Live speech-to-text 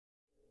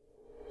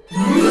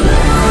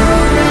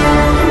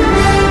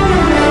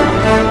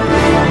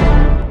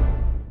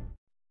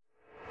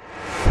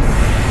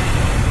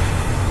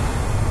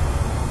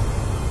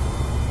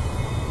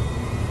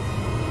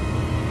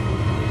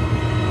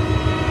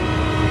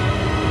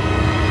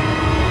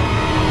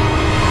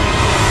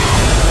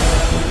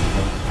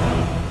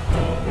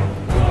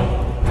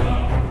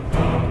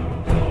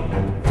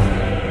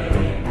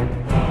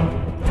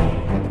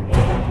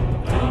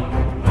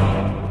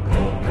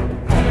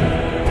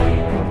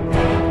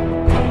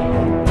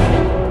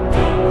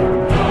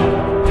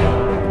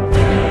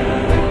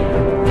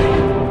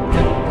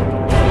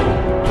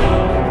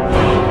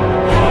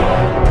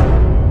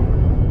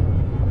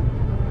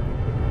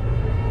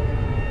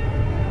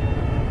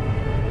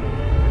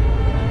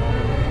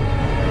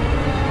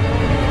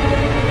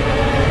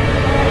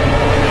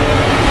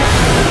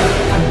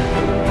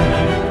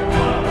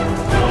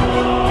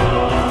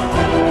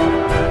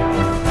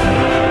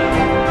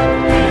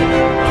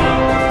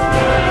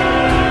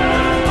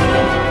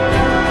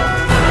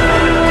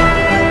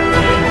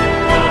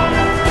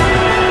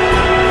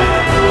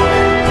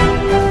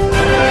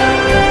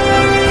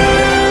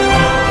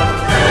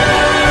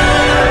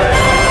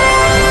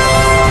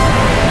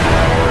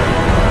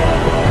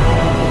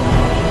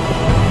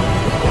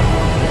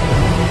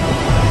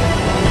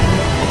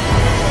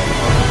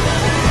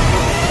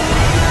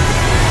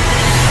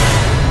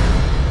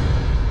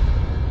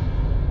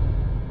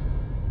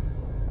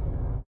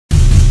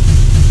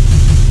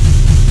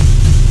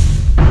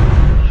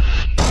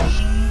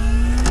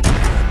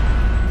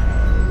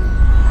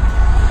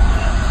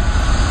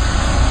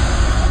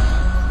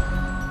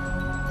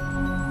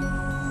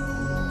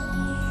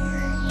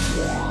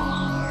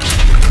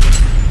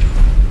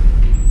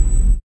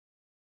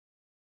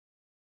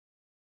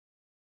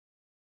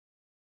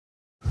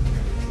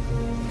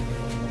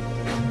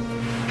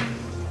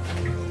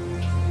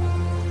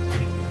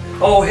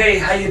Oh, hey,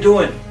 how you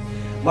doing?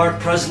 Mark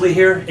Presley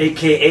here,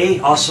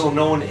 aka also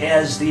known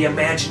as the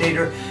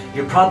Imaginator.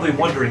 You're probably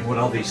wondering what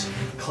all these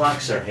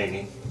clocks are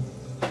hanging.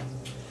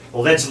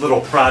 Well, that's a little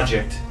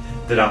project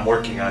that I'm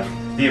working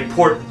on. The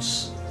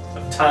importance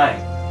of time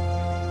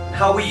and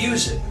how we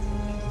use it.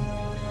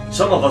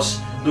 Some of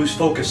us lose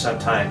focus on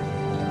time.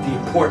 The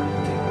important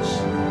things,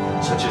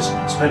 such as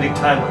spending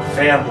time with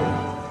family,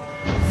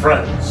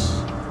 friends,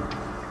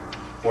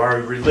 or our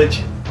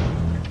religion.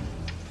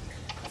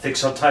 I think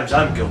sometimes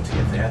I'm guilty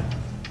of that.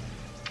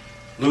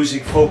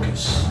 Losing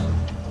focus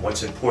on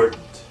what's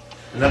important.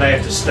 And then I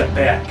have to step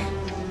back,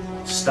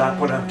 stop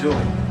what I'm doing,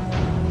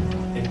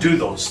 and do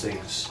those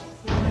things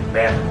that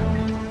matter.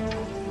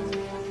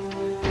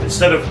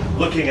 Instead of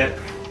looking at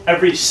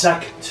every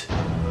second,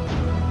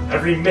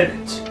 every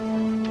minute,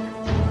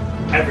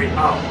 every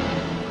hour,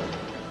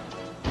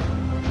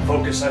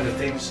 focus on the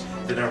things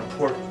that are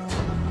important.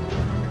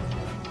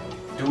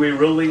 Do we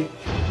really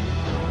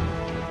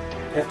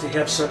have to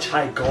have such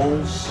high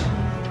goals?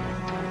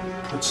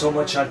 Put so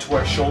much onto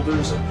our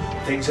shoulders of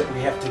things that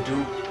we have to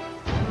do?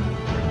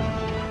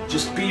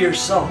 Just be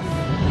yourself.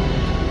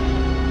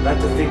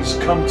 Let the things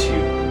come to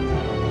you.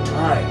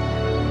 Time.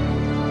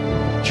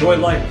 Enjoy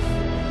life.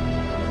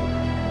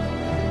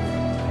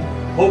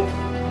 Hope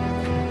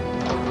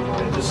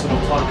that this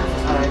little talk of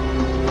time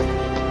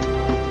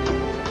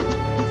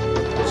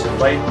has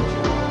enlightened you.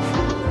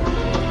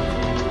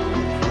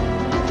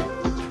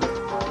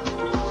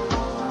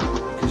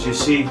 Because you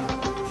see,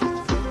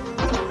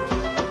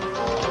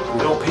 we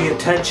don't pay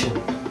attention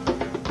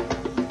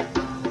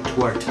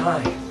to our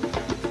time.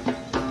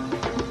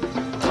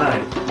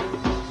 Time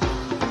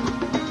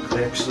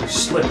could actually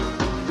slip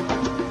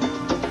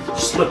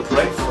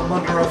right from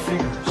under our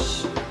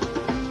fingers.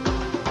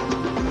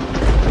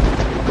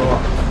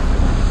 Gone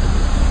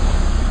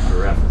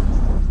forever.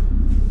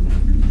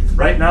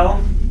 Right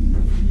now,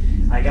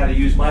 I gotta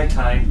use my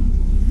time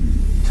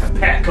to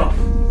pack up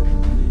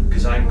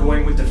because I'm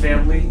going with the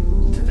family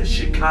to the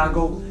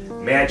Chicago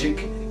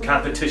Magic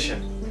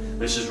Competition.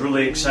 This is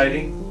really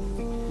exciting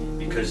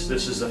because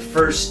this is the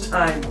first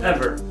time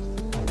ever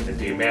that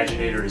the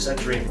Imaginator is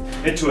entering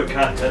into a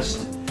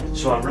contest.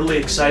 So I'm really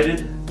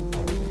excited.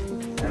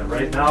 And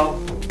right now,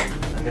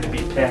 I'm going to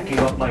be packing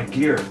up my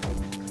gear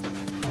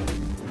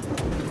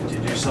to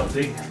do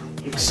something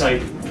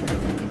exciting.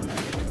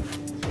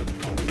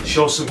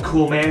 Show some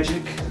cool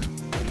magic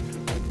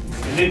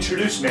and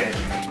introduce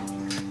magic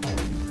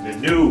in a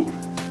new,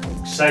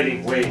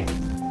 exciting way.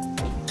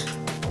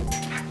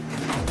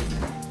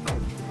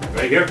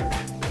 Right here,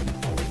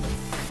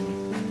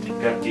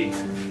 got the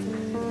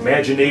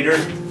Imaginator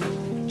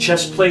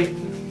chest plate,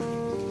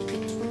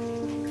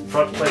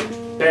 front plate,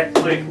 back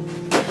plate.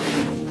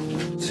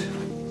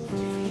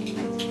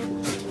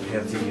 We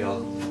have the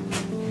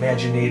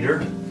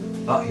Imaginator.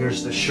 Oh,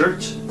 here's the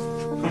shirt.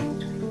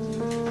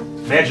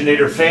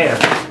 Imaginator fan.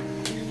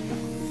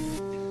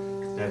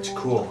 That's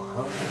cool,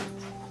 huh?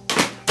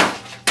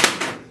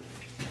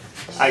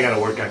 I gotta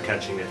work on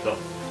catching it though.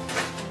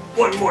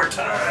 One more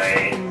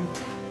time.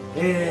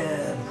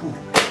 And,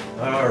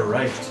 all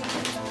right.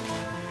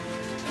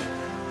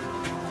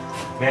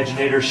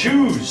 Imaginator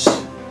shoes.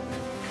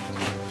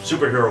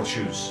 Superhero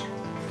shoes.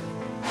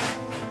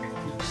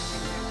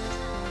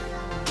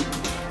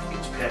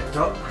 Gets packed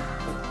up.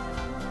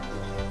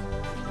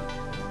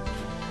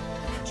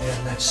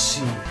 And let's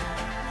see.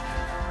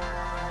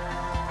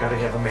 Gotta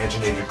have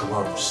Imaginator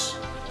gloves.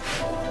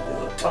 They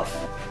look tough.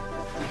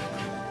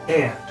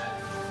 And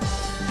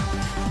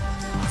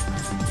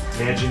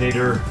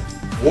Imaginator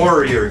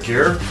warrior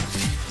gear,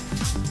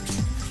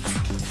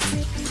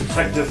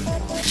 protective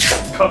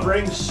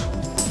coverings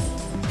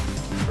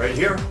right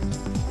here,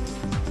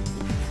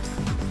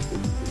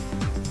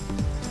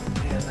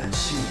 and let's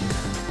see,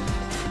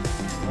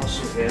 we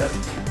also have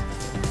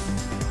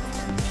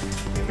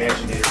the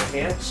Imaginator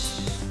pants,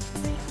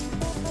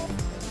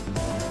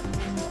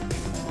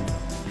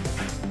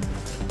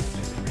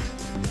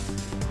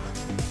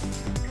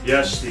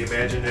 yes, the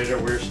Imaginator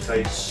wears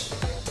tights.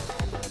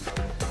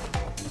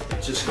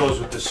 Just goes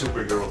with the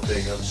superhero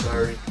thing, I'm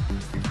sorry.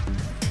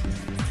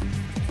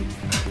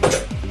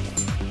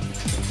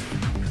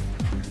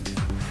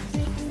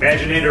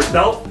 Imaginator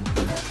belt.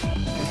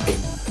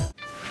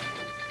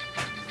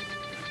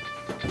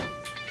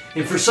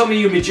 And for some of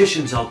you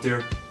magicians out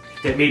there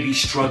that may be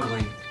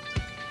struggling,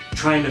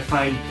 trying to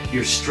find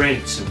your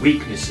strengths and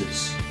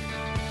weaknesses,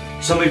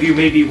 some of you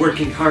may be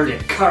working hard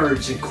at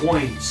cards and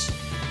coins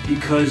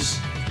because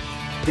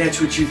that's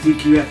what you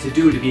think you have to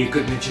do to be a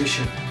good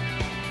magician.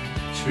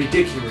 It's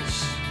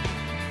ridiculous.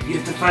 You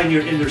have to find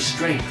your inner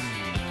strength.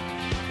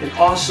 And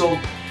also,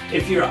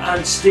 if you're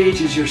on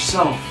stage as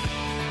yourself,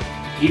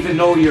 even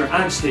though you're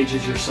on stage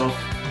as yourself,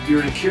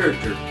 you're in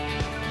character.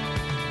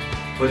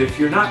 But if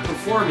you're not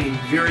performing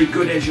very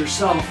good as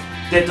yourself,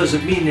 that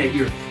doesn't mean that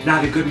you're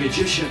not a good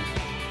magician.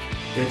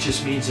 That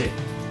just means that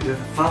you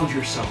haven't found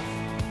yourself.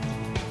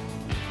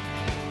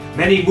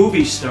 Many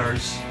movie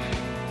stars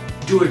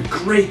do a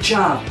great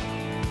job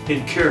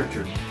in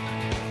character.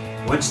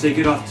 Once they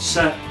get off the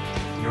set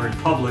and are in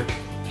public,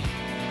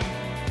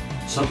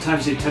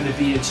 Sometimes they tend to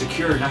be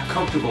insecure, not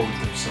comfortable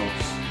with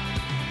themselves.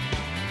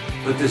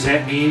 But does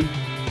that mean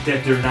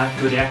that they're not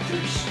good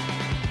actors?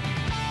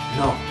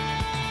 No.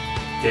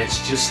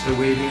 That's just the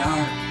way they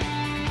are.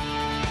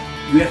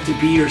 You have to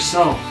be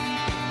yourself.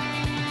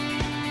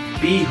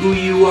 Be who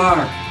you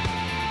are.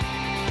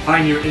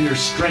 Find your inner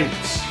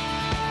strengths.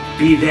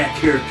 Be that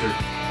character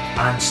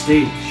on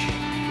stage.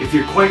 If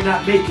you're quite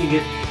not making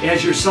it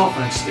as yourself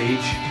on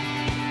stage,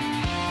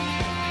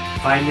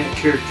 find that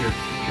character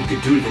who can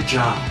do the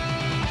job.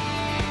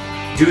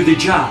 Do the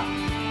job.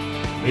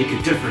 Make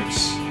a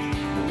difference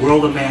in the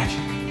world of magic.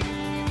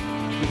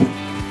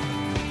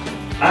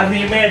 I'm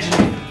the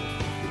Imaginator.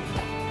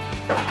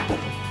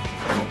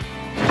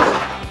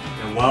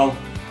 And well,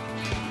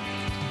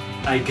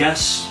 I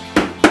guess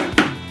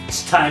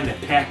it's time to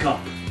pack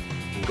up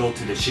and go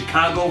to the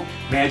Chicago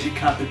Magic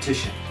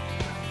Competition.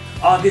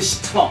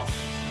 August 12th,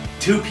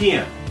 2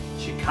 p.m.,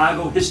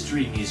 Chicago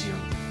History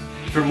Museum.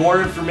 For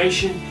more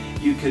information,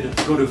 you could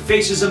go to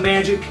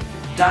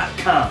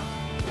facesofmagic.com.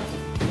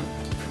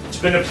 It's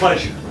been a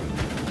pleasure.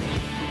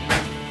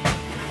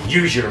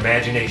 Use your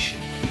imagination.